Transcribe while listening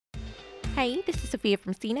Hey, this is Sophia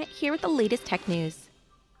from CNET here with the latest tech news.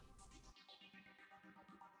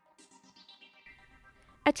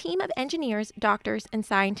 A team of engineers, doctors, and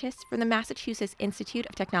scientists from the Massachusetts Institute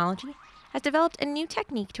of Technology has developed a new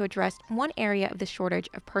technique to address one area of the shortage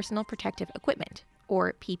of personal protective equipment,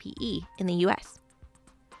 or PPE, in the U.S.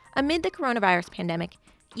 Amid the coronavirus pandemic,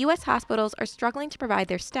 U.S. hospitals are struggling to provide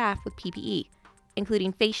their staff with PPE,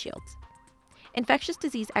 including face shields. Infectious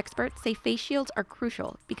disease experts say face shields are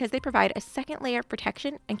crucial because they provide a second layer of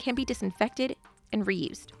protection and can be disinfected and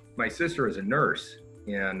reused. My sister is a nurse,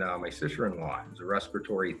 and my sister-in-law is a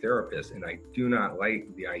respiratory therapist, and I do not like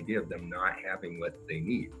the idea of them not having what they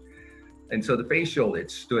need. And so the face shield, it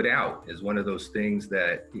stood out as one of those things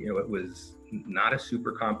that, it was not a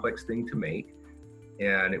super complex thing to make,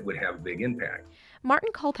 and it would have a big impact.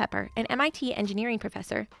 Martin Culpepper, an MIT engineering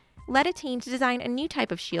professor, led a team to design a new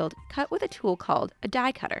type of shield cut with a tool called a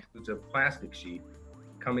die cutter. It's a plastic sheet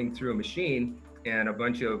coming through a machine and a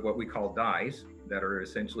bunch of what we call dies that are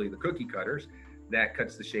essentially the cookie cutters that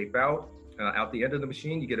cuts the shape out. Out the end of the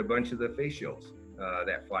machine, you get a bunch of the face shields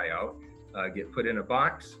that fly out, get put in a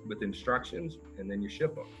box with instructions, and then you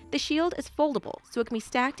ship them. The shield is foldable, so it can be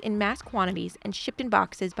stacked in mass quantities and shipped in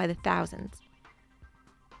boxes by the thousands.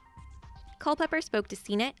 Culpepper spoke to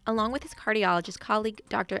CNET along with his cardiologist colleague,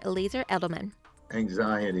 Dr. Eliezer Edelman.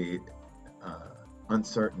 Anxiety,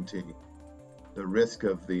 uncertainty, the risk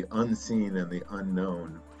of the unseen and the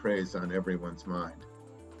unknown preys on everyone's mind.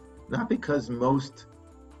 Not because most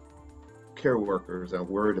care workers are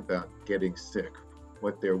worried about getting sick.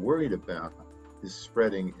 What they're worried about is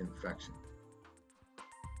spreading infection.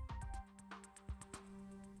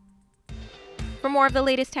 For more of the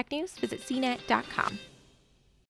latest tech news, visit cnet.com.